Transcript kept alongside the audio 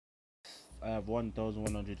I have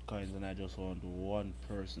 1,100 coins and I just want one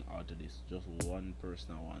person out of this. Just one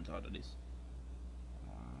person I want out of this.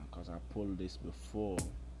 Because I pulled this before.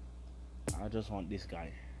 I just want this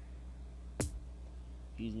guy.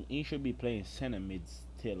 He should be playing center mid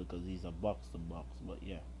still because he's a box to box. But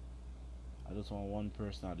yeah, I just want one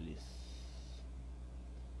person out of this.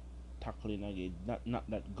 Tackling again, not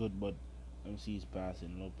that good, but let me see his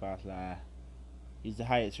passing. Low pass, like he's the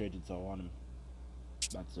highest rated, so I want him.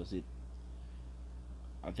 That's just it.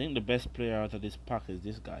 I think the best player out of this pack is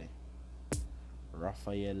this guy,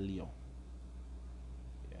 Rafael Leo.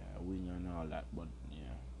 Yeah, winger and all that, but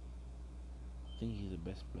yeah, I think he's the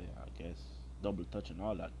best player. I guess double touch and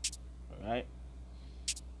all that. All right,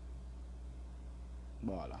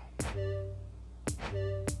 voila.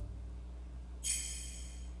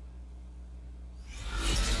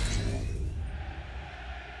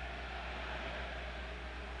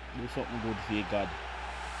 Do something good for you, God.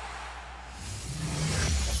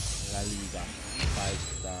 La Liga,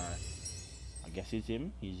 5-star. I guess it's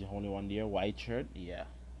him. He's the only one there. White shirt. Yeah.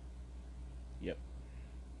 Yep.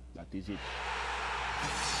 That is it.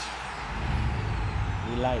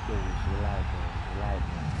 We like those. We like those. We like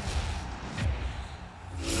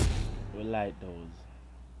those. We like those.